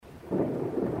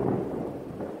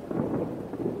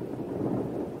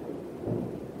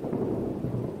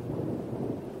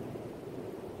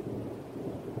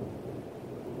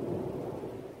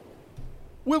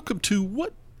Welcome to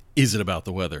What Is It About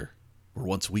the Weather? Where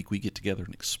once a week we get together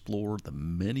and explore the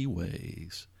many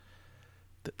ways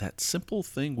that simple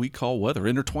thing we call weather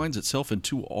intertwines itself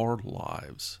into our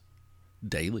lives.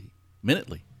 Daily,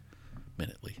 minutely.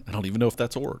 I don't even know if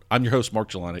that's a word. I'm your host, Mark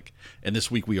Jelanic, and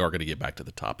this week we are going to get back to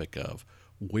the topic of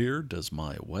where does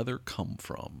my weather come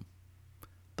from?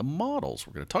 The models.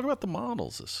 We're going to talk about the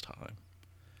models this time.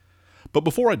 But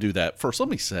before I do that, first let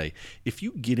me say, if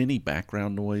you get any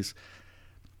background noise,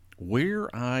 where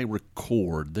I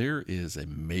record, there is a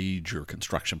major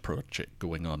construction project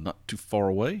going on not too far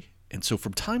away. And so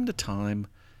from time to time,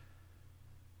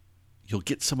 you'll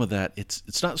get some of that.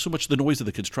 It's not so much the noise of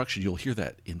the construction. You'll hear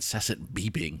that incessant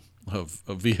beeping of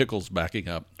vehicles backing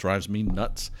up. Drives me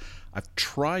nuts. I've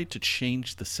tried to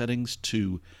change the settings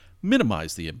to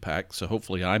minimize the impact, so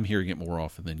hopefully I'm hearing it more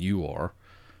often than you are.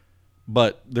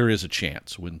 But there is a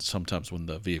chance sometimes when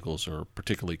the vehicles are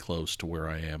particularly close to where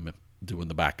I am doing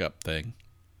the backup thing,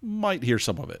 might hear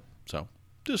some of it. So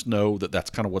just know that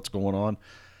that's kind of what's going on.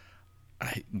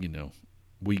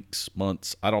 Weeks,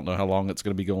 months, I don't know how long it's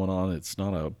going to be going on. It's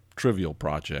not a trivial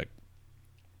project,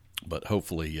 but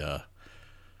hopefully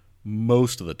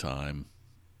most of the time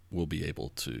we'll be able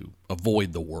to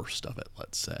avoid the worst of it,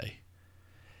 let's say.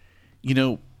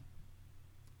 A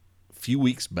few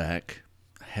weeks back,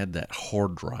 I had that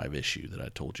hard drive issue that I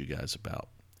told you guys about,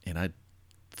 and I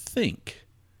think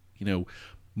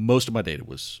most of my data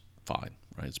was fine,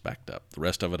 right? It's backed up. The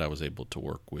rest of it I was able to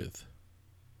work with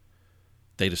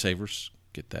data savers,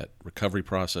 get that recovery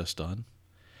process done.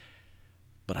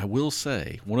 But I will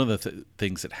say, one of the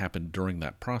things that happened during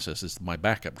that process is my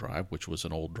backup drive, which was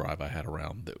an old drive I had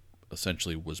around that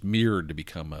essentially was mirrored to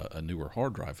become a newer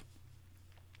hard drive,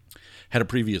 had a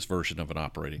previous version of an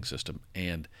operating system.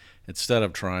 And instead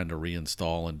of trying to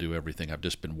reinstall and do everything, I've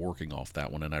just been working off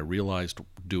that one. And I realized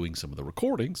doing some of the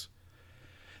recordings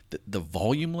that the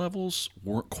volume levels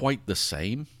weren't quite the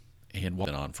same, and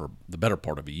went on for the better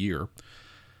part of a year.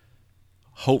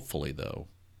 Hopefully, though,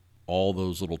 all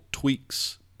those little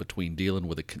tweaks between dealing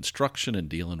with the construction and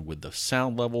dealing with the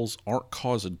sound levels aren't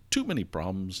causing too many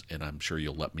problems, and I'm sure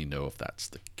you'll let me know if that's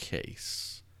the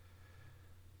case.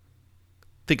 I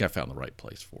think I found the right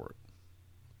place for it.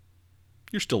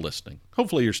 You're still listening.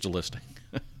 Hopefully you're still listening.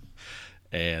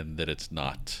 And that it's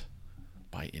not,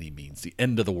 by any means, the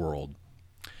end of the world.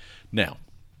 Now,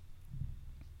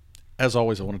 as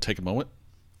always, I want to take a moment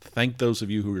to thank those of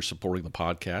you who are supporting the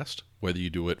podcast, whether you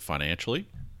do it financially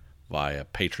via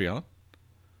Patreon.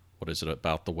 What is it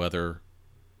about the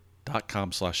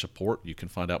weather.com/support? You can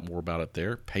find out more about it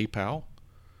there. PayPal.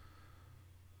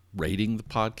 Rating the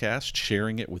podcast,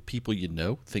 sharing it with people you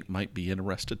think might be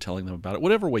interested, telling them about it.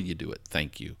 Whatever way you do it,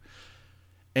 thank you.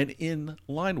 And in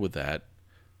line with that,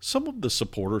 some of the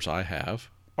supporters I have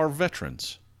are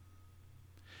veterans.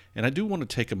 And I do want to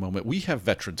take a moment. We have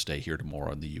Veterans Day here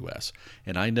tomorrow in the U.S.,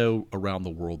 and I know around the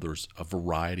world there's a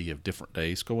variety of different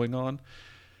days going on.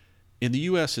 In the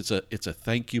U.S., it's a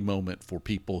thank you moment for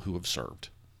people who have served,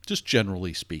 just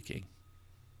generally speaking.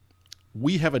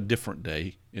 We have a different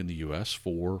day in the U.S.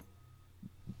 for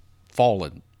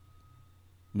fallen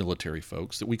military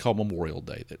folks that we call Memorial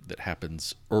Day, that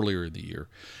happens earlier in the year.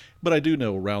 But I do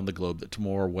know around the globe that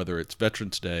tomorrow, whether it's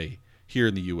Veterans Day here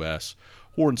in the U.S.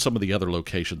 or in some of the other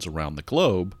locations around the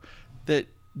globe, that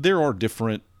there are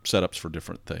different setups for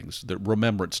different things. The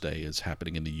Remembrance Day is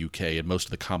happening in the UK and most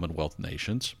of the Commonwealth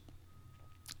nations.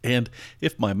 And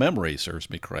if my memory serves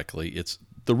me correctly, it's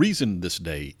the reason this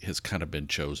day has kind of been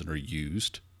chosen or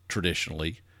used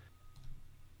traditionally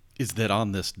is that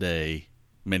on this day,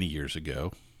 many years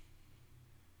ago,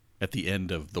 at the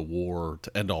end of the war,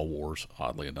 to end all wars,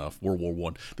 oddly enough, World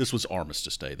War I, this was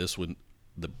Armistice Day. This one,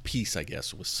 the peace, I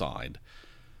guess, was signed.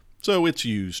 So it's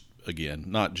used, again,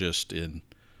 not just in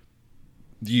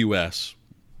the U.S.,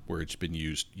 where it's been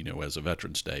used, as a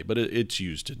Veterans Day, but it's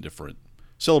used in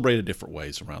celebrated different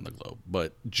ways around the globe.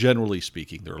 But generally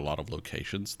speaking, there are a lot of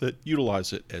locations that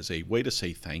utilize it as a way to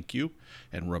say thank you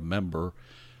and remember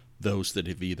those that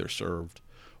have either served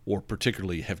or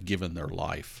particularly have given their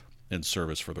life in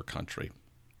service for their country.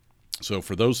 So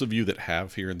for those of you that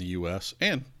have here in the U.S.,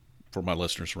 and for my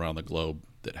listeners around the globe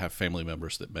that have family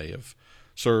members that may have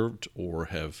served or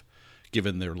have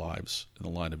given their lives in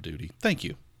the line of duty, thank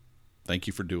you. Thank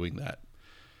you for doing that.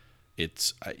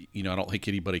 I don't think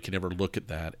anybody can ever look at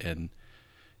that, and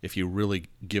if you really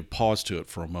give pause to it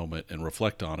for a moment and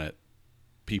reflect on it,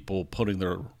 people putting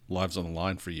their lives on the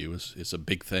line for you is a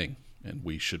big thing, and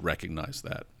we should recognize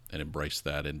that and embrace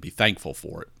that and be thankful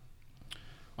for it.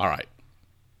 All right.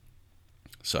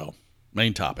 So,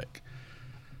 main topic.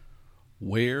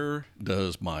 Where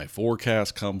does my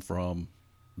forecast come from?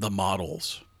 the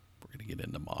models. We're going to get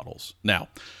into models. Now,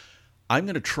 I'm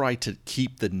going to try to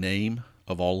keep the name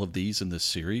of all of these in this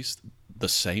series the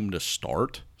same to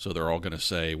start. So they're all going to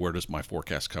say, where does my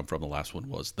forecast come from? The last one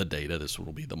was the data. This one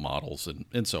will be the models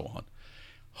and so on.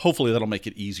 Hopefully that'll make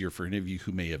it easier for any of you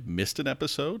who may have missed an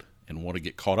episode and want to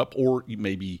get caught up, or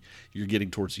maybe you're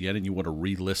getting towards the end and you want to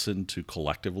re-listen to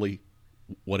collectively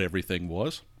what everything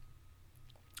was.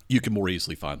 You can more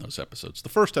easily find those episodes. The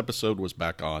first episode was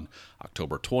back on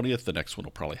October 20th. The next one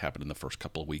will probably happen in the first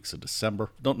couple of weeks of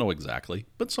December. Don't know exactly,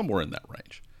 but somewhere in that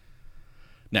range.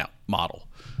 Now, model.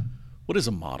 What is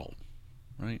a model,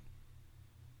 right?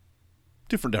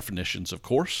 Different definitions, of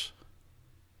course.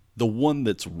 The one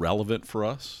that's relevant for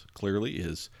us, clearly,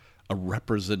 is a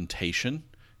representation.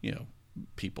 You know,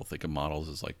 people think of models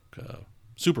as like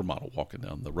supermodel walking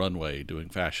down the runway doing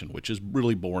fashion, which is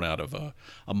really born out of a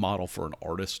model for an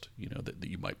artist, you know, that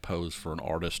you might pose for an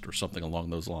artist or something along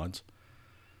those lines.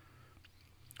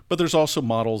 But there's also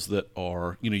models that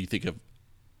are, you know, you think of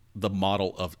the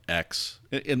model of X,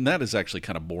 and that is actually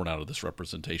kind of born out of this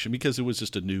representation because it was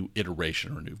just a new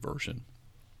iteration or a new version.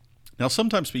 Now,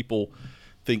 sometimes people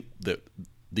think that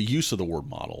the use of the word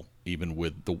model, even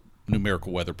with the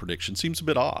numerical weather prediction, seems a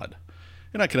bit odd.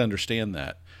 And I can understand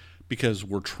that because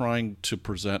we're trying to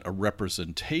present a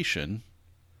representation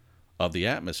of the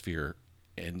atmosphere.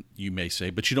 And you may say,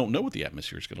 but you don't know what the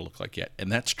atmosphere is going to look like yet.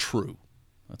 And that's true.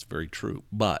 That's very true.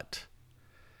 But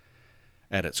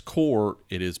at its core,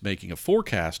 it is making a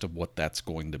forecast of what that's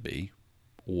going to be,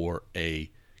 or a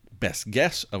best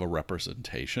guess of a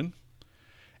representation.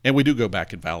 And we do go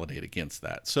back and validate against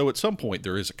that. So at some point,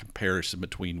 there is a comparison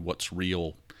between what's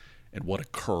real and what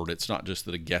occurred. It's not just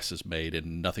that a guess is made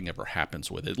and nothing ever happens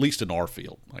with it, at least in our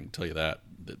field. I can tell you that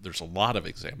there's a lot of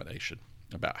examination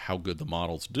about how good the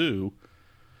models do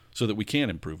so that we can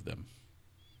improve them.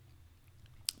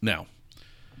 Now,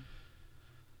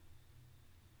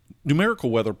 numerical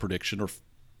weather prediction, or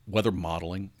weather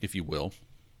modeling, if you will,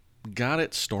 got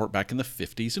its start back in the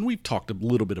 50s, and we've talked a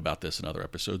little bit about this in other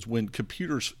episodes, when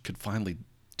computers could finally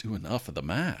do enough of the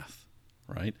math,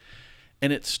 right?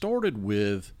 And it started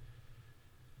with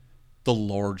the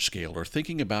large scale, or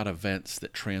thinking about events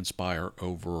that transpire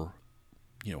over,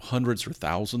 you know, hundreds or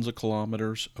thousands of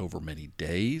kilometers over many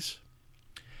days,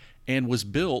 and was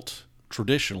built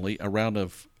traditionally around a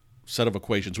set of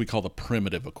equations we call the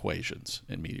primitive equations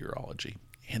in meteorology.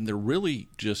 And they're really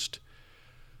just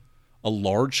a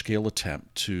large-scale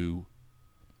attempt to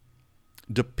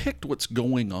depict what's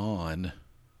going on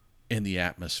in the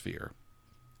atmosphere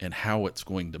and how it's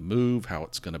going to move, how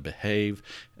it's going to behave.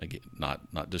 Again,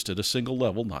 not just at a single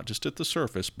level, not just at the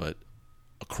surface, but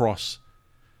across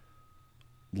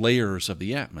layers of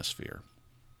the atmosphere.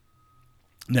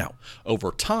 Now,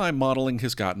 over time, modeling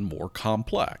has gotten more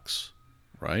complex,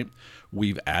 right?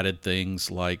 We've added things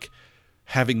like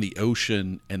having the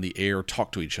ocean and the air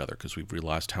talk to each other because we've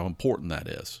realized how important that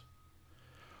is.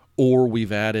 Or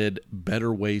we've added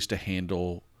better ways to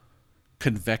handle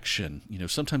convection. You know,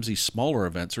 sometimes these smaller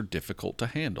events are difficult to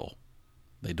handle.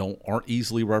 They aren't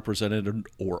easily represented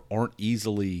or aren't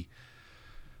easily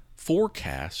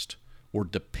forecast or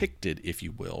depicted, if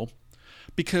you will.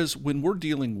 Because when we're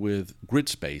dealing with grid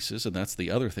spaces, and that's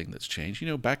the other thing that's changed, you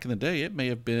know, back in the day, it may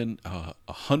have been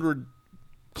 100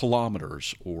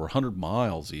 kilometers or 100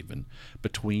 miles even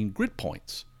between grid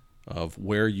points of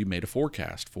where you made a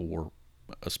forecast for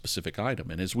a specific item.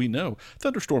 And as we know,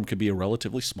 thunderstorm can be a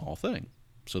relatively small thing.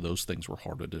 So those things were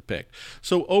hard to depict.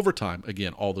 So over time,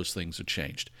 again, all those things have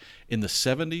changed. In the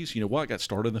 70s, you know, while it got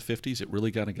started in the 50s, it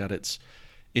really kind of got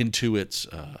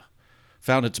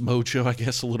found its mojo, I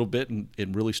guess, a little bit and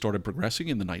really started progressing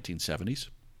in the 1970s.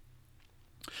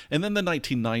 And then the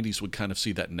 1990s would kind of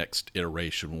see that next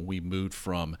iteration when we moved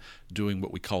from doing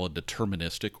what we call a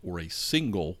deterministic or a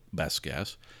single best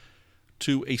guess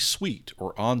to a suite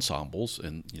or ensembles.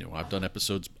 And, you know, I've done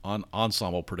episodes on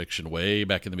ensemble prediction way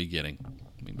back in the beginning.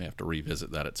 We may have to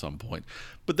revisit that at some point.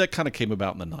 But that kind of came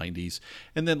about in the 90s.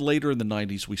 And then later in the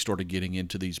 90s, we started getting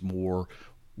into these more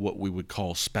what we would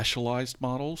call specialized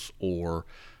models or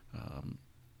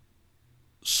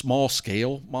small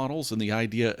scale models. And the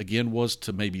idea, again, was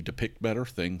to maybe depict better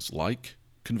things like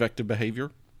convective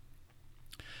behavior.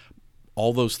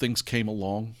 All those things came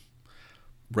along.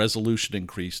 Resolution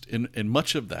increased. And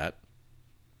much of that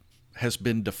has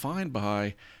been defined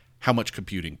by how much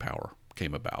computing power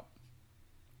came about.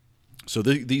 So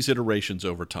these iterations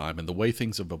over time and the way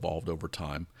things have evolved over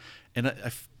time. And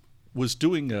I was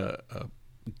doing a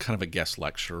kind of a guest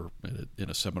lecture in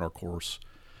a seminar course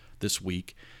this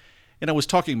week. And I was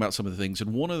talking about some of the things.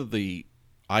 And one of the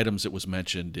items that was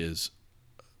mentioned is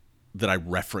that I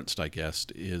referenced, I guess,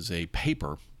 is a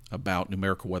paper about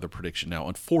numerical weather prediction. Now,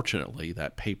 unfortunately,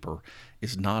 that paper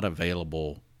is not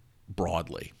available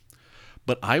broadly,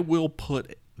 but I will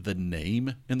put the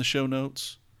name in the show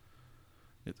notes.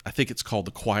 I think it's called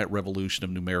The Quiet Revolution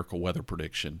of Numerical Weather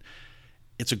Prediction.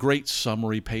 It's a great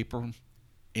summary paper,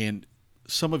 and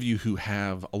some of you who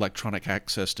have electronic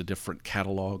access to different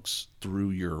catalogs through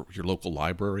your local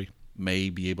library may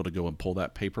be able to go and pull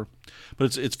that paper,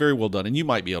 but it's very well done, and you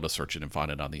might be able to search it and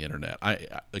find it on the internet. I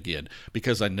again,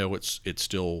 because I know it's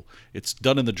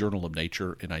done in the Journal of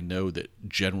Nature, and I know that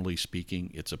generally speaking,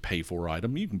 it's a pay-for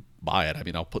item. You can buy it. I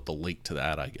mean, I'll put the link to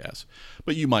that, I guess,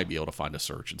 but you might be able to find a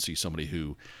search and see somebody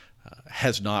who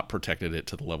has not protected it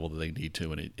to the level that they need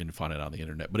to, and find it on the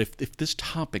internet. But if this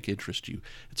topic interests you,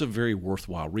 it's a very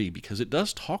worthwhile read, because it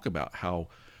does talk about how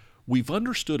we've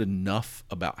understood enough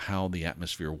about how the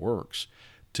atmosphere works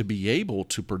to be able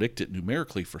to predict it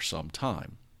numerically for some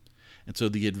time. And so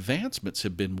the advancements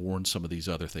have been more in some of these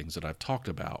other things that I've talked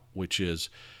about, which is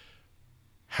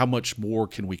how much more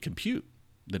can we compute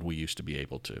than we used to be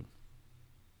able to.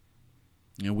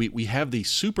 You know, we have these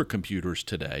supercomputers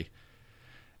today,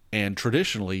 and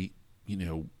traditionally, you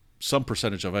know, some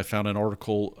percentage of, I found an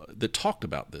article that talked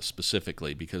about this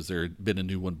specifically, because there had been a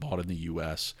new one bought in the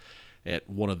U.S. at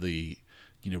one of the,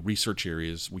 you know, research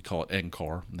areas. We call it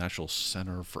NCAR, National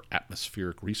Center for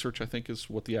Atmospheric Research, I think is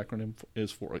what the acronym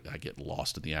is for. I get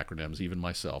lost in the acronyms, even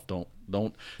myself. Don't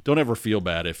ever feel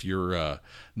bad if you're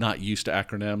not used to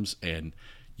acronyms and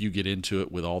you get into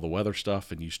it with all the weather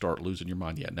stuff and you start losing your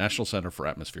mind. Yeah, National Center for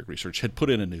Atmospheric Research had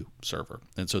put in a new server,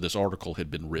 and so this article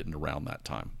had been written around that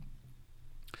time.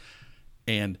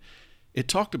 And it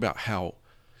talked about how,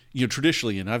 you know,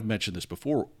 traditionally, and I've mentioned this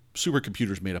before,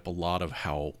 supercomputers made up a lot of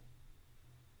how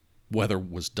weather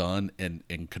was done, and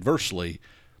conversely,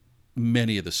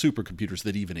 many of the supercomputers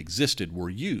that even existed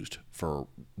were used for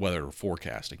weather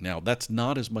forecasting. Now, that's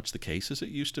not as much the case as it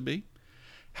used to be.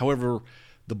 However,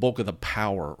 the bulk of the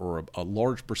power, or a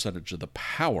large percentage of the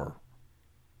power,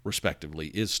 respectively,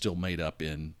 is still made up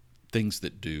in things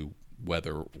that do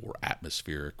weather or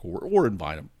atmospheric or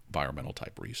environmental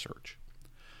type research.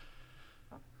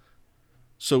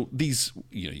 So these,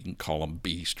 you know, you can call them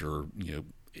beast, or, you know,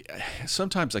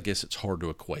 sometimes I guess it's hard to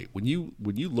equate. When you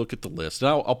look at the list, and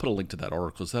I'll put a link to that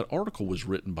article, because that article was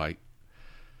written by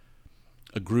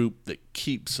a group that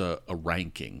keeps a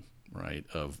ranking, right,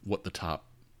 of what the top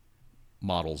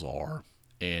models are.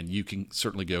 And you can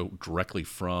certainly go directly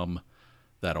from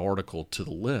that article to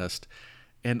the list.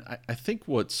 And I think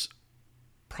what's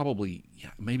probably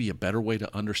maybe a better way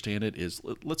to understand it is,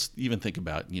 let's even think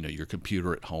about, you know, your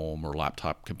computer at home or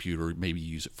laptop computer, maybe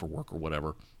you use it for work or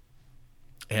whatever.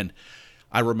 And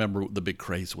I remember the big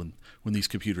craze when these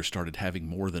computers started having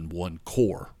more than one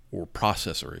core or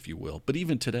processor, if you will. But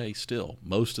even today, still,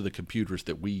 most of the computers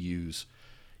that we use,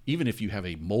 even if you have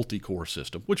a multi-core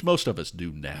system, which most of us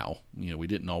do now, you know, we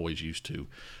didn't always used to,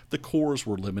 the cores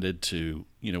were limited to,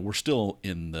 you know, we're still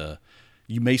in the,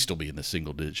 you may still be in the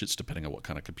single digits depending on what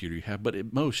kind of computer you have, but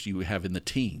at most you have in the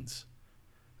teens,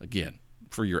 again,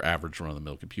 for your average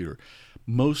run-of-the-mill computer.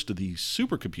 Most of these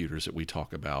supercomputers that we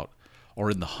talk about are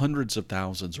in the hundreds of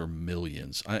thousands or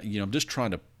millions. I'm just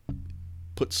trying to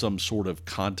put some sort of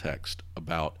context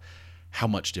about how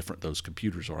much different those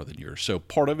computers are than yours. So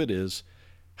part of it is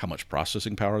how much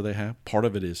processing power they have. Part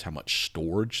of it is how much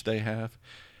storage they have.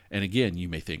 And again, you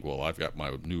may think, well, I've got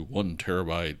my new 1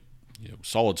 terabyte, you know,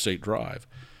 solid state drive.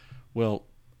 Well,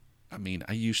 I mean,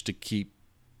 I used to keep,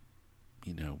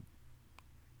 you know,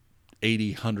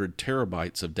 80, 100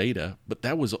 terabytes of data, but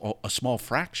that was a small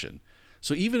fraction.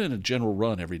 So even in a general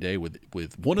run every day with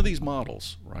one of these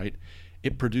models, right,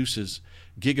 it produces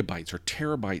gigabytes or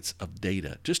terabytes of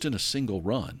data just in a single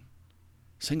run.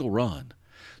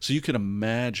 So you can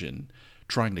imagine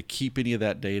trying to keep any of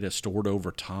that data stored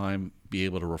over time, be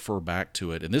able to refer back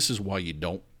to it. And this is why you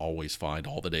don't always find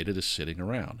all the data just sitting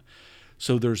around.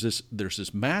 So there's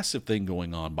this massive thing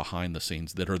going on behind the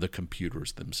scenes that are the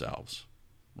computers themselves,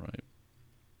 right?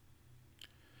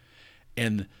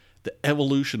 And the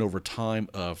evolution over time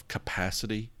of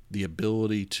capacity, the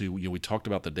ability to, you know, we talked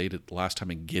about the data last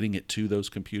time and getting it to those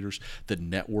computers, the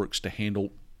networks to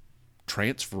handle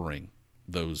transferring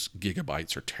those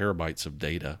gigabytes or terabytes of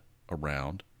data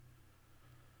around.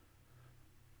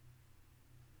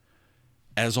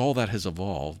 As all that has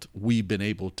evolved, we've been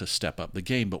able to step up the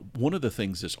game. But one of the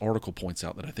things this article points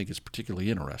out that I think is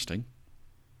particularly interesting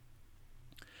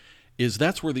is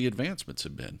that's where the advancements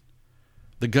have been.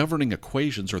 The governing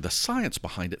equations or the science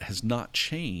behind it has not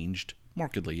changed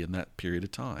markedly in that period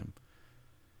of time,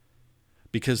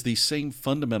 because these same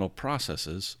fundamental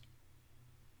processes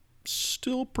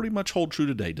still pretty much hold true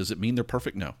today. Does it mean they're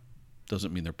perfect? No.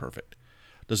 Doesn't mean they're perfect.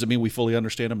 Does it mean we fully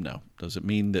understand them? No. Does it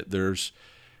mean that there's,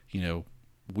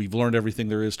 we've learned everything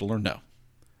there is to learn? No.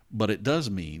 But it does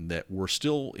mean that we're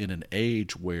still in an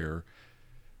age where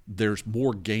there's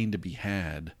more gain to be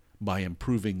had by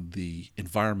improving the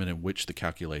environment in which the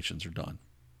calculations are done.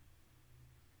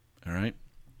 All right?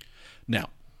 Now,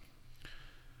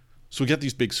 so we got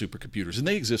these big supercomputers, and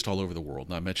they exist all over the world,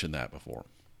 and I mentioned that before.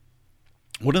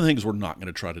 One of the things we're not going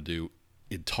to try to do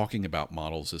in talking about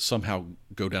models is somehow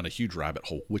go down a huge rabbit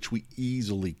hole, which we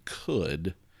easily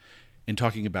could, in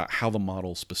talking about how the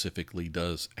model specifically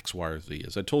does X, Y, or Z.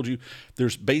 As I told you,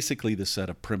 there's basically this set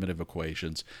of primitive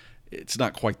equations. It's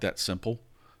not quite that simple.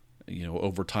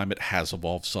 Over time it has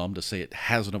evolved some. To say it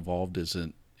hasn't evolved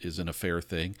isn't a fair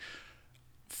thing.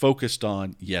 Focused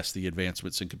on, yes, the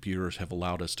advancements in computers have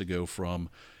allowed us to go from,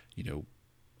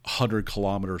 100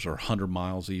 kilometers or 100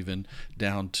 miles even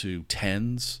down to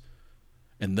tens.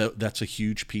 And that's a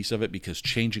huge piece of it, because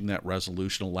changing that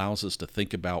resolution allows us to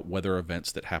think about weather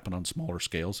events that happen on smaller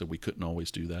scales, and we couldn't always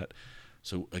do that.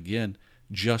 So again,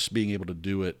 just being able to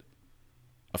do it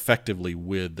effectively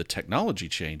with the technology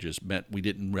changes meant we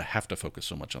didn't have to focus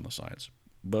so much on the science.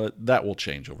 But that will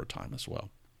change over time as well.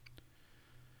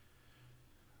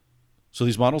 So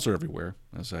these models are everywhere,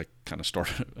 as I kind of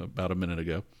started about a minute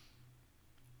ago.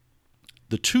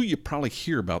 The two you probably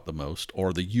hear about the most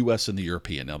are the US and the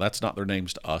European. Now, that's not their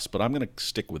names to us, but I'm going to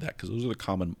stick with that because those are the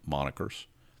common monikers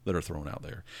that are thrown out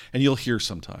there. And you'll hear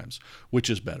sometimes, which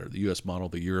is better, the US model,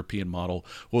 the European model?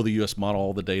 Well, the US model,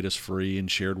 all the data is free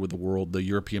and shared with the world. The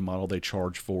European model, they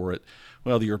charge for it.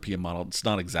 Well, the European model, it's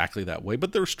not exactly that way,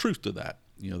 but there's truth to that.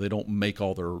 They don't make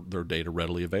all their data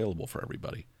readily available for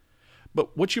everybody.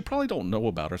 But what you probably don't know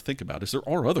about or think about is there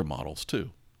are other models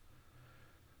too.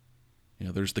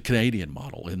 There's the Canadian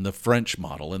model and the French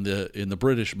model and the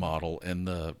British model and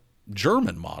the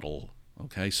German model.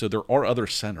 Okay, so there are other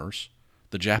centers.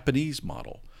 The Japanese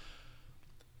model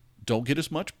don't get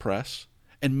as much press,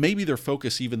 and maybe their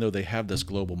focus, even though they have this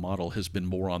global model, has been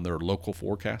more on their local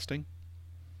forecasting.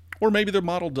 Or maybe their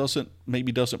model doesn't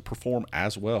perform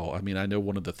as well. I mean, I know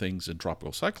one of the things in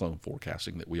tropical cyclone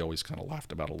forecasting that we always kind of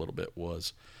laughed about a little bit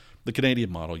was the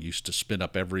Canadian model used to spin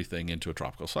up everything into a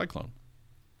tropical cyclone.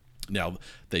 Now,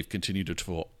 they've continued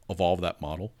to evolve that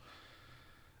model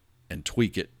and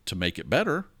tweak it to make it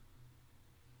better.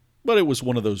 But it was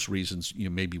one of those reasons,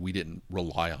 maybe we didn't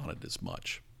rely on it as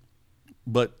much.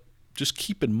 But just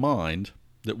keep in mind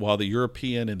that while the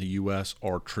European and the US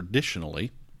are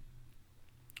traditionally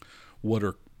what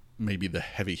are maybe the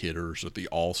heavy hitters or the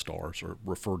all-stars are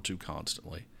referred to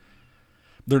constantly,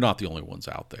 they're not the only ones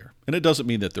out there. And it doesn't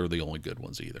mean that they're the only good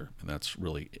ones either. And that's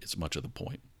really as much of the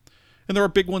point. And there are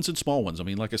big ones and small ones. I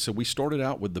mean, like I said, we started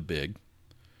out with the big.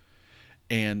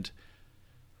 And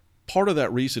part of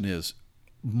that reason is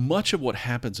much of what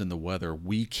happens in the weather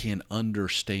we can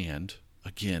understand,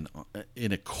 again,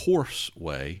 in a coarse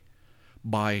way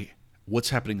by what's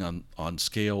happening on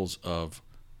scales of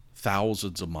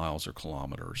thousands of miles or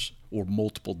kilometers or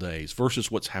multiple days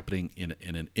versus what's happening in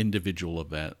an individual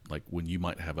event, like when you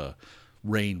might have a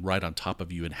rain right on top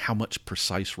of you and how much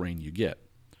precise rain you get.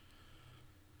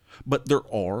 But there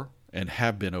are, and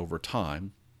have been over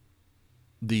time,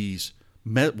 these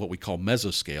what we call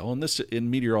mesoscale, and this in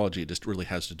meteorology it just really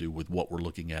has to do with what we're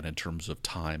looking at in terms of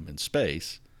time and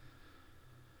space.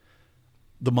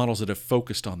 The models that have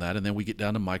focused on that, and then we get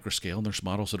down to microscale, and there's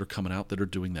models that are coming out that are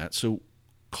doing that. So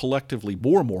collectively,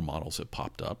 more and more models have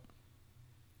popped up.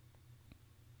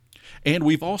 And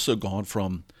we've also gone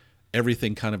from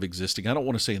everything kind of existing, I don't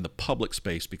want to say in the public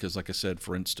space, because like I said,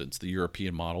 for instance, the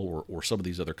European model or some of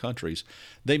these other countries,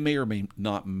 they may or may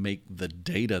not make the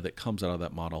data that comes out of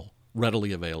that model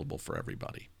readily available for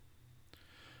everybody.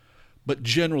 But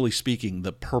generally speaking,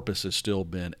 the purpose has still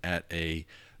been at a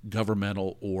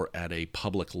governmental or at a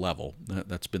public level.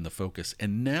 That's been the focus.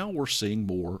 And now we're seeing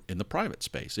more in the private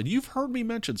space. And you've heard me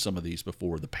mention some of these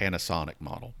before, the Panasonic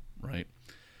model, right?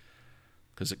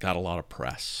 Because it got a lot of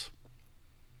press.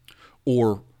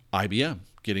 Or IBM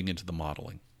getting into the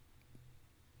modeling.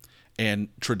 And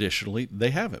traditionally,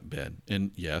 they haven't been.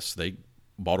 And yes, they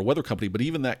bought a weather company, but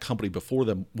even that company before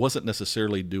them wasn't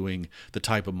necessarily doing the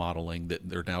type of modeling that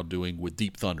they're now doing with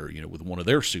Deep Thunder, with one of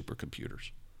their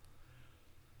supercomputers.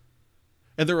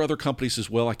 And there are other companies as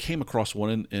well. I came across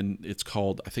one, and it's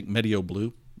called, I think,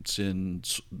 MeteoBlue. It's in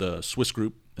the Swiss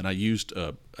group, and I used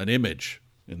an image,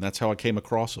 and that's how I came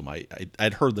across them.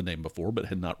 I'd heard the name before, but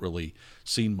had not really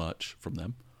seen much from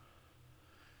them.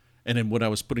 And then when I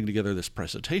was putting together this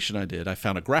presentation I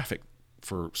found a graphic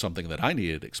for something that I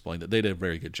needed to explain that they did a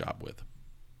very good job with.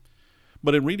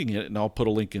 But in reading it, and I'll put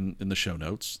a link in the show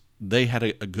notes, they had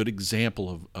a good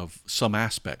example of some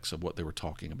aspects of what they were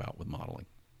talking about with modeling.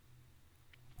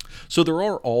 So there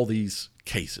are all these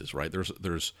cases, right?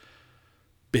 There's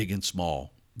big and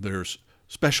small. There's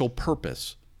special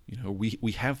purpose.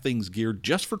 We have things geared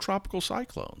just for tropical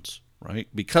cyclones, right?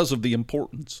 Because of the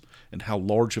importance and how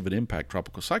large of an impact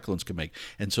tropical cyclones can make.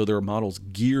 And so there are models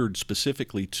geared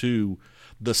specifically to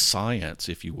the science,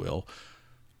 if you will,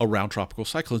 around tropical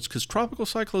cyclones, because tropical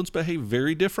cyclones behave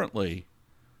very differently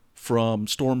from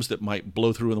storms that might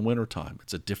blow through in the wintertime.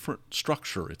 It's a different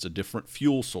structure. It's a different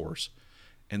fuel source.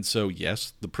 And so,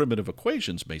 yes, the primitive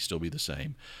equations may still be the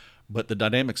same, but the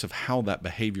dynamics of how that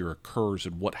behavior occurs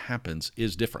and what happens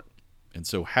is different. And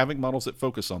so having models that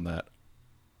focus on that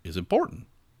is important.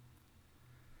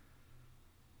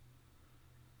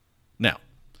 Now,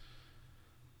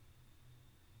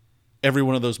 every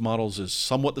one of those models is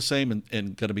somewhat the same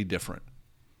and going to be different.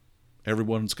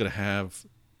 Everyone's going to have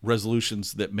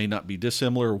resolutions that may not be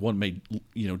dissimilar. One may,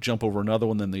 jump over another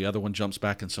one, then the other one jumps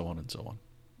back, and so on and so on.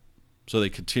 So they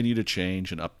continue to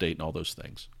change and update and all those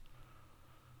things.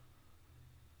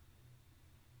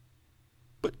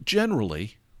 But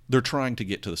generally, they're trying to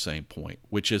get to the same point,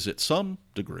 which is at some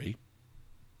degree,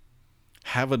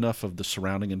 have enough of the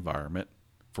surrounding environment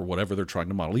for whatever they're trying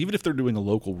to model. Even if they're doing a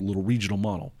local little regional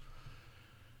model,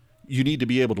 you need to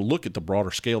be able to look at the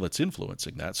broader scale that's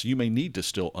influencing that. So you may need to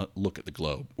still look at the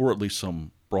globe, or at least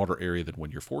some broader area than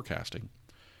when you're forecasting,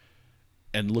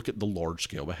 and look at the large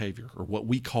scale behavior, or what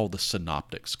we call the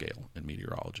synoptic scale in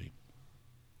meteorology.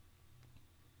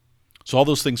 So all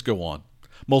those things go on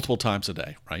multiple times a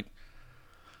day, right?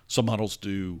 Some models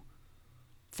do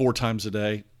 4 times a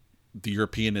day. The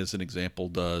European, as an example,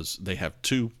 they have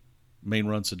 2 main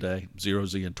runs a day,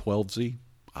 0Z and 12Z.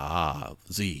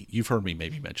 Z. You've heard me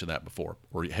maybe mention that before.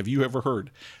 Or have you ever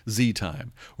heard Z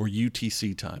time or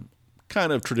UTC time?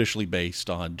 Kind of traditionally based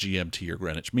on GMT or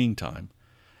Greenwich Mean Time.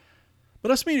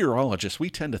 But us meteorologists, we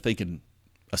tend to think in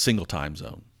a single time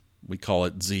zone. We call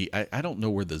it Z. I don't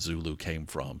know where the Zulu came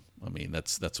from. I mean,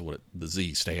 that's what the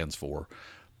Z stands for.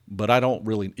 But I don't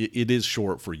really, it is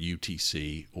short for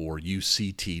UTC or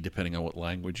UCT, depending on what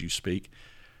language you speak,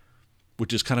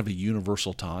 which is kind of a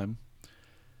universal time.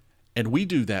 And we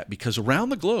do that because around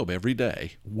the globe every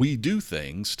day, we do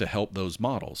things to help those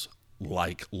models,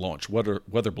 like launch weather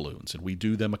balloons, and we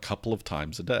do them a couple of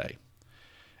times a day.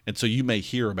 And so you may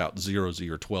hear about 0Z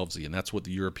or 12Z, and that's what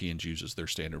the Europeans use as their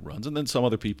standard runs. And then some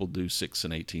other people do 6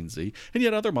 and 18Z, and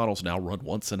yet other models now run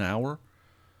once an hour.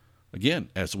 Again,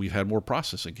 as we've had more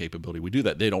processing capability, we do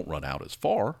that. They don't run out as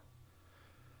far,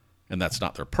 and that's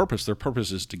not their purpose. Their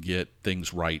purpose is to get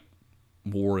things right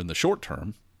more in the short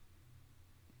term.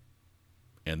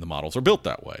 And the models are built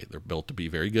that way. They're built to be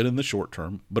very good in the short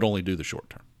term, but only do the short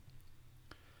term.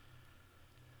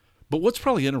 But what's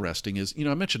probably interesting is,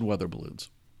 I mentioned weather balloons.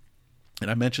 And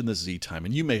I mentioned this Z time.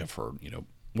 And you may have heard,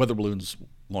 weather balloons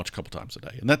launch a couple times a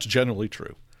day. And that's generally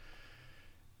true.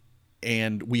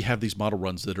 And we have these model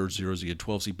runs that are 0Z and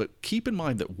 12Z. But keep in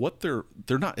mind that what they're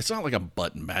not, it's not like a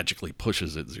button magically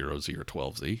pushes at 0Z or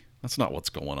 12Z. That's not what's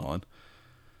going on.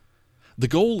 The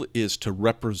goal is to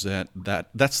represent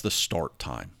that's the start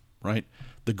time, right?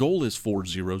 The goal is for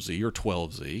 0Z or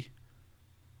 12Z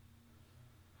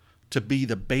to be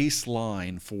the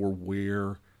baseline for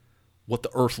what the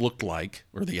Earth looked like,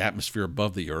 or the atmosphere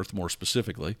above the Earth more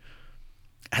specifically,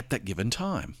 at that given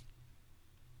time.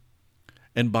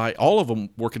 And by all of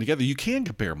them working together, you can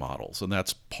compare models, and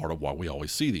that's part of why we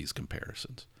always see these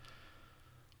comparisons.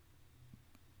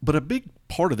 But a big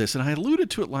part of this, and I alluded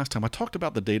to it last time, I talked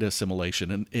about the data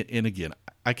assimilation, and again,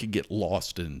 I could get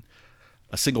lost in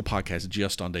a single podcast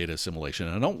just on data assimilation,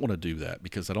 and I don't want to do that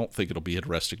because I don't think it'll be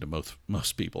interesting to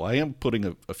most people. I am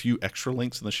putting a few extra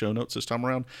links in the show notes this time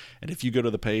around, and if you go to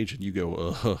the page and you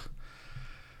go,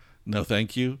 no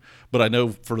thank you, but I know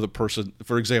for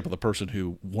example, the person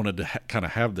who wanted to kind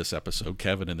of have this episode,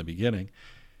 Kevin, in the beginning,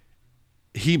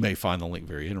 he may find the link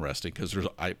very interesting because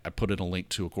I put in a link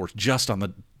to a course just on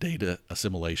the data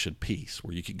assimilation piece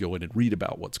where you can go in and read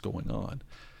about what's going on.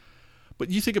 But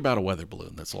you think about a weather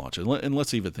balloon that's launching, and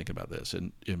let's even think about this.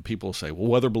 And people say, well,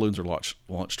 weather balloons are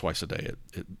launched twice a day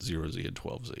at 0Z and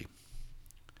 12Z.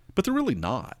 But they're really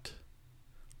not,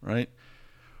 right?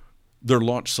 They're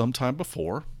launched sometime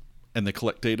before, and they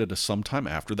collect data to sometime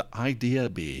after. The idea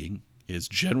being is,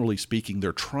 generally speaking,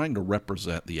 they're trying to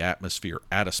represent the atmosphere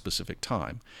at a specific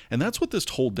time. And that's what this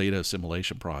whole data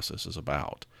assimilation process is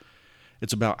about.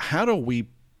 It's about how do we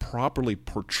properly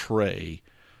portray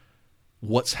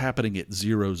what's happening at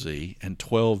 0Z and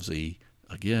 12Z,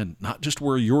 again, not just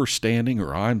where you're standing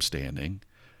or I'm standing,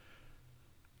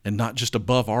 and not just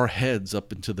above our heads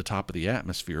up into the top of the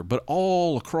atmosphere, but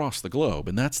all across the globe.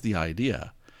 And that's the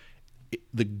idea.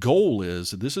 The goal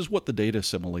is, this is what the data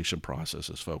assimilation process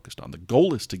is focused on. The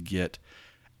goal is to get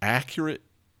accurate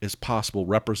as possible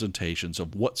representations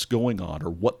of what's going on or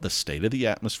what the state of the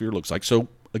atmosphere looks like. So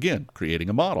again, creating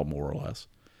a model more or less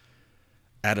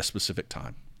at a specific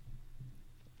time.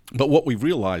 But what we've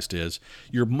realized is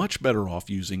you're much better off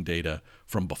using data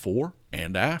from before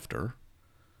and after,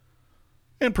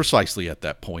 and precisely at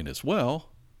that point as well,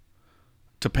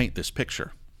 to paint this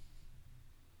picture.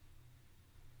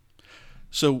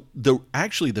 So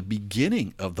actually the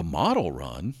beginning of the model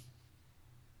run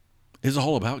is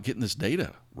all about getting this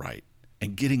data right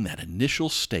and getting that initial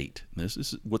state. And this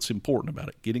is what's important about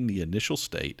it, getting the initial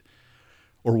state,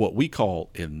 or what we call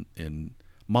in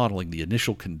modeling the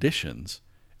initial conditions,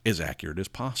 as accurate as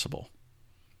possible.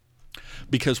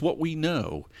 Because what we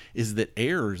know is that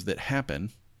errors that happen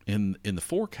in the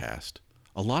forecast,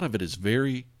 a lot of it is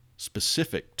very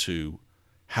specific to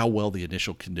how well the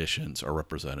initial conditions are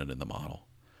represented in the model.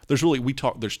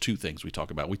 There's two things we talk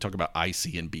about. We talk about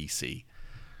IC and BC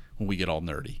when we get all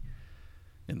nerdy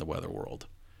in the weather world.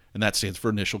 And that stands for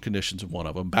initial conditions of one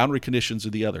of them. Boundary conditions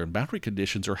are the other. And boundary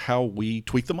conditions are how we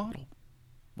tweak the model,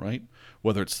 right?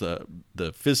 Whether it's the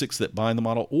physics that bind the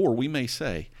model, or we may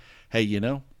say, hey,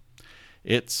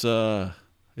 it's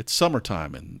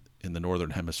summertime in the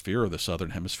northern hemisphere or the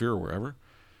southern hemisphere or wherever.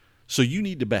 So you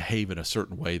need to behave in a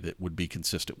certain way that would be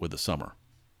consistent with the summer.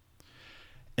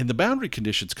 And the boundary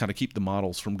conditions kind of keep the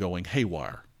models from going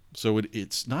haywire. So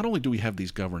it's not only do we have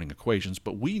these governing equations,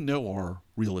 but we know our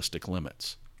realistic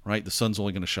limits, right? The sun's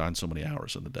only going to shine so many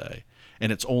hours in the day,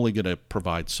 and it's only going to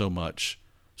provide so much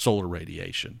solar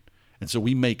radiation. And so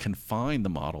we may confine the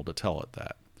model to tell it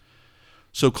that.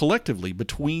 So collectively,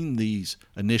 between these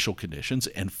initial conditions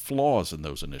and flaws in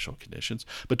those initial conditions,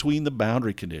 between the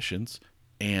boundary conditions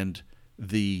and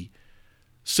the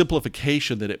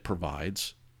simplification that it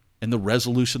provides and the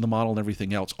resolution of the model and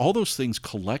everything else, all those things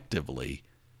collectively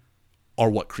are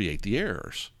what create the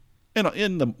errors. And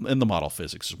in the model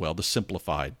physics as well, the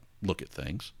simplified look at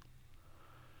things.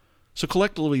 So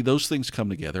collectively, those things come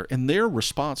together, and they're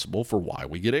responsible for why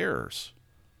we get errors,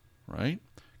 right?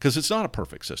 Because it's not a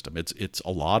perfect system. It's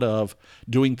a lot of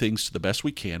doing things to the best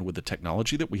we can with the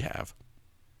technology that we have.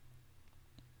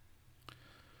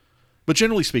 But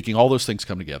generally speaking, all those things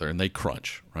come together and they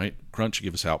crunch, right? Crunch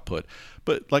gives us output.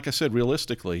 But like I said,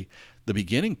 realistically, the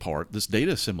beginning part, this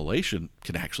data assimilation,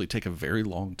 can actually take a very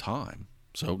long time.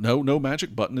 So no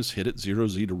magic button is hit at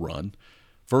 0Z to run.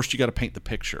 First, you got to paint the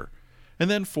picture. And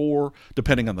then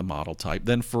depending on the model type,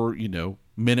 then for,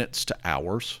 minutes to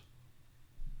hours,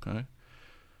 okay?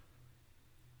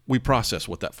 We process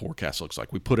what that forecast looks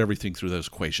like. We put everything through those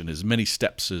equations, as many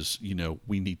steps as,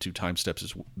 we need to, time steps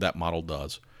as that model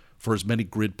does, for as many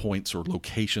grid points or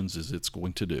locations as it's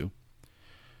going to do.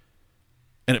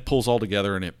 And it pulls all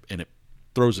together and it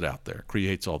throws it out there,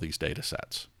 creates all these data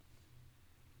sets.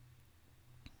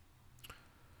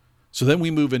 So then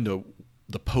we move into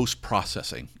the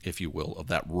post-processing, if you will, of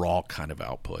that raw kind of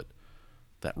output,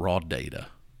 that raw data.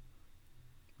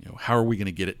 How are we going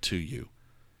to get it to you?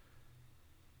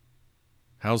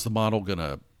 How's the model going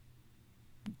to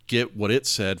get what it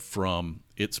said from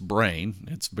its brain,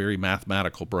 its very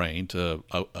mathematical brain, to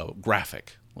a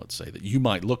graphic, let's say, that you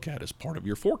might look at as part of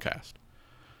your forecast?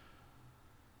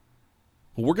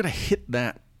 Well, we're going to hit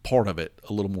that part of it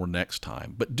a little more next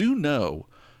time. But do know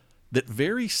that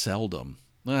very seldom,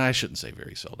 I shouldn't say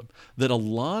very seldom, that a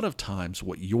lot of times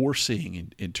what you're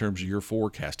seeing in terms of your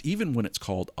forecast, even when it's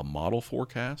called a model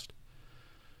forecast,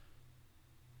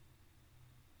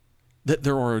 that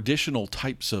there are additional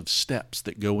types of steps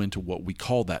that go into what we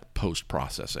call that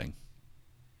post-processing.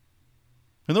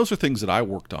 And those are things that I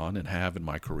worked on and have in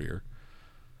my career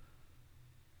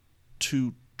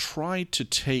to try to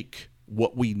take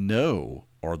what we know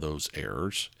are those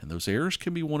errors, and those errors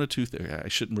can be one of two things. I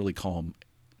shouldn't really call them.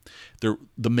 They're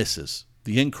the misses,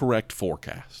 the incorrect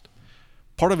forecast.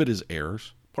 Part of it is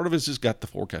errors. Part of it is just got the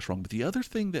forecast wrong. But the other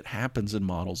thing that happens in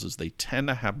models is they tend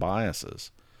to have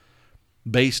biases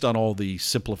based on all the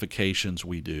simplifications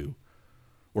we do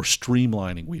or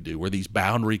streamlining we do or these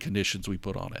boundary conditions we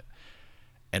put on it.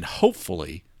 And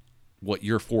hopefully what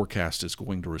your forecast is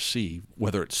going to receive,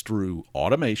 whether it's through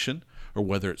automation or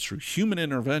whether it's through human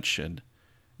intervention,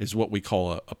 is what we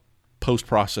call a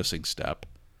post-processing step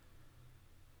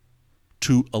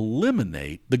to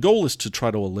eliminate. The goal is to try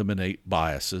to eliminate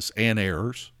biases and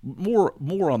errors,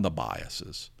 more on the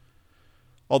biases.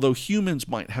 Although humans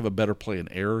might have a better play in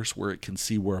errors where it can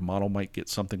see where a model might get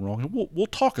something wrong. And we'll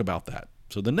talk about that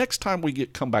So the next time we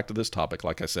come back to this topic,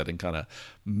 like I said, in kind of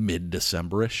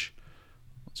mid-December-ish,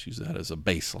 let's use that as a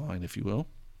baseline, if you will,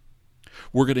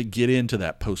 we're going to get into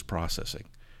that post-processing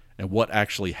and what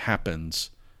actually happens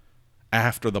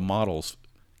after the models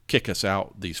kick us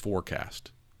out these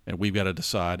forecasts. And we've got to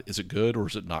decide, is it good or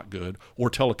is it not good? Or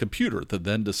tell a computer to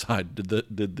then decide,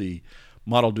 did the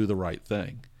model do the right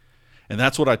thing? And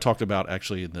that's what I talked about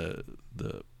actually in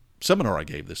the seminar I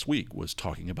gave this week, was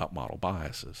talking about model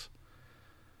biases.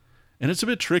 And it's a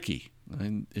bit tricky.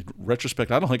 In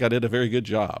retrospect, I don't think I did a very good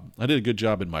job. I did a good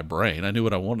job in my brain. I knew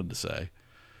what I wanted to say.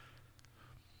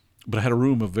 But I had a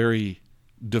room of very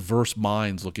diverse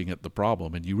minds looking at the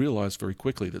problem, and you realize very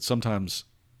quickly that sometimes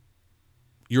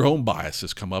your own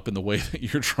biases come up in the way that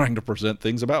you're trying to present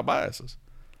things about biases.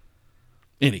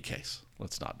 Any case,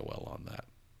 let's not dwell on that.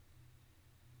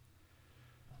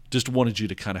 Just wanted you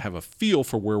to kind of have a feel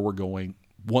for where we're going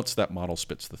once that model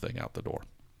spits the thing out the door.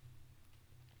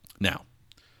 Now,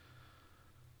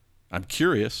 I'm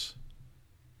curious,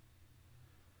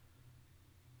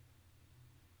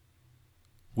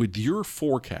 with your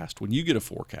forecast, when you get a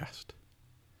forecast,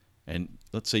 and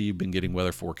let's say you've been getting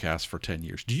weather forecasts for 10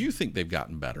 years, do you think they've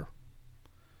gotten better?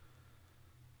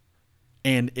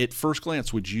 And at first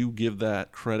glance, would you give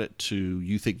that credit to,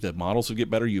 you think the models will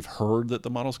get better? You've heard that the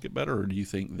models get better? Or do you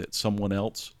think that someone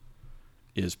else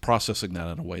is processing that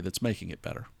in a way that's making it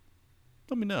better?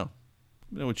 Let me know.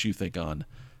 Let me know what you think on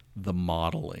the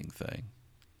modeling thing.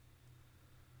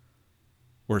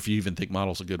 Or if you even think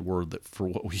model's a good word that for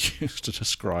what we use to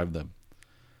describe them.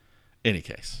 Any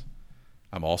case,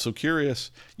 I'm also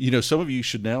curious. Some of you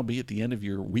should now be at the end of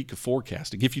your week of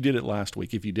forecasting. If you did it last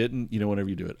week, if you didn't, whenever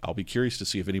you do it, I'll be curious to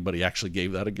see if anybody actually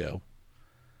gave that a go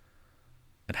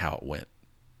and how it went.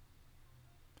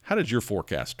 How did your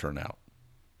forecast turn out?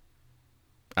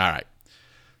 All right.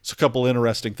 So a couple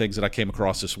interesting things that I came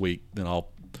across this week, then I'll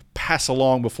pass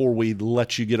along before we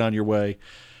let you get on your way.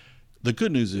 The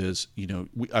good news is,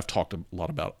 I've talked a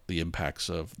lot about the impacts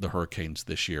of the hurricanes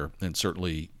this year, and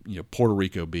certainly, Puerto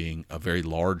Rico being a very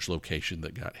large location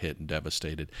that got hit and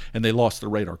devastated, and they lost their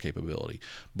radar capability.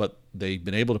 But they've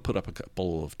been able to put up a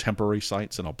couple of temporary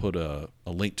sites, and I'll put a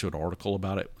link to an article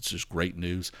about it, which is great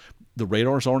news. The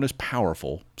radars aren't as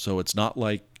powerful, so it's not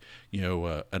like,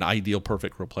 an ideal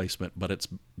perfect replacement, but it's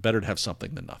better to have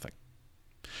something than nothing.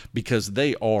 Because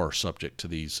they are subject to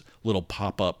these little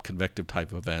pop-up convective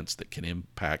type events that can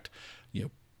impact,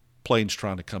 planes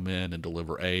trying to come in and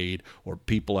deliver aid, or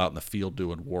people out in the field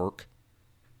doing work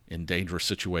in dangerous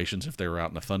situations if they were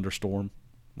out in a thunderstorm,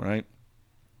 right?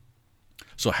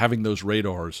 So having those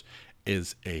radars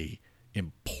is a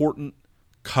important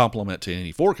complement to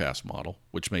any forecast model,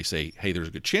 which may say, hey, there's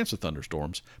a good chance of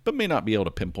thunderstorms, but may not be able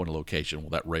to pinpoint a location.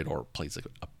 Well, that radar plays a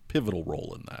pivotal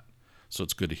role in that. So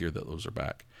it's good to hear that those are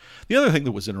back. The other thing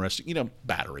that was interesting,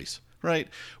 batteries, right?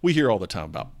 We hear all the time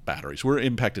about batteries. We're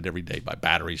impacted every day by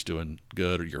batteries doing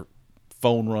good, or your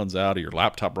phone runs out, or your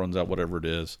laptop runs out, whatever it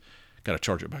is. Got to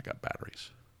charge it back up,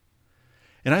 batteries.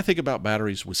 And I think about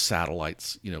batteries with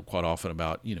satellites, quite often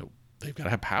about, they've got to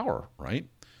have power, right?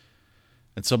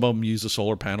 And some of them use a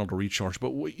solar panel to recharge.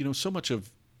 But, so much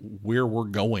of where we're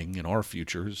going in our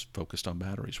future is focused on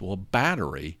batteries. Well, a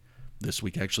battery this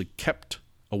week actually kept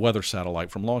a weather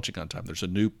satellite from launching on time. There's a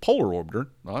new polar orbiter,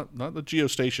 not the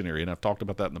geostationary, and I've talked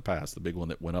about that in the past, the big one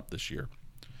that went up this year.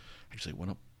 Actually, it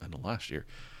went up in the last year.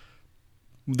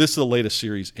 This is the latest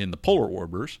series in the polar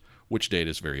orbiters, which data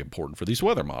is very important for these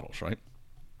weather models, right?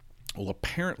 Well,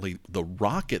 apparently the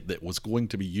rocket that was going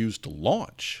to be used to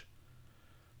launch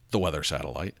the weather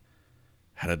satellite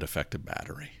had a defective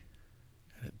battery,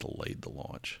 and it delayed the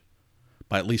launch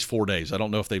by at least 4 days. I don't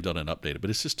know if they've done an update, but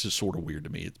it's just sort of weird to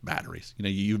me. It's batteries.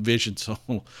 You envision some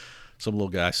little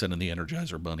guy sending the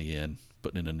Energizer Bunny in,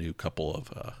 putting in a new couple of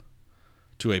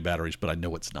 2A batteries, but I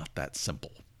know it's not that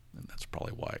simple. And that's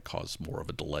probably why it caused more of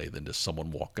a delay than just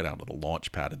someone walking out to the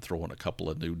launch pad and throwing a couple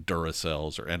of new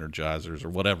Duracells or Energizers or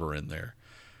whatever in there.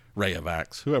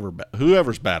 Rayovacs,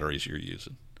 whoever's batteries you're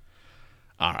using.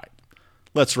 All right,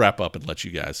 let's wrap up and let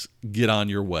you guys get on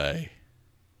your way.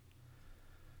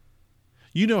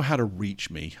 You know how to reach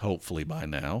me, hopefully by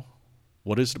now.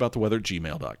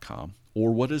 whatisabouttheweather@gmail.com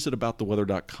or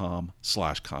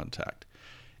whatisabouttheweather.com/contact.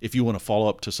 If you want to follow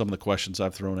up to some of the questions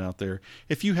I've thrown out there,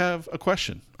 if you have a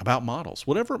question about models,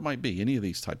 whatever it might be, any of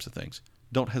these types of things,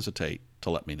 don't hesitate to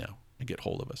let me know and get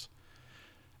hold of us.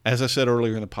 As I said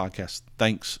earlier in the podcast,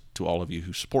 thanks to all of you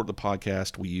who support the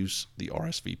podcast. We use the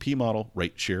RSVP model,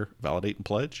 rate, share, validate, and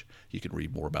pledge. You can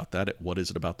read more about that at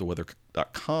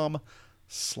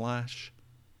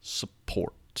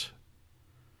whatisabouttheweather.com/support.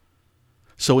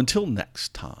 So until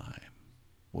next time,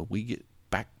 when we get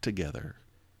back together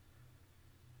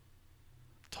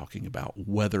talking about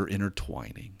weather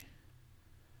intertwining.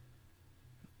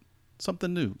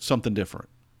 Something new, something different.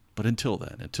 But until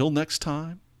then, until next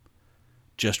time,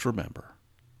 just remember,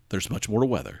 there's much more to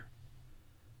weather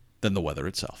than the weather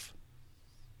itself.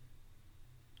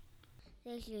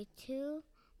 This is Two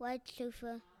White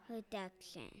Sofa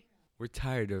Production. We're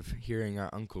tired of hearing our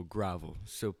uncle grovel,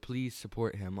 so please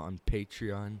support him on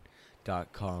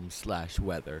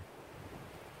patreon.com/weather.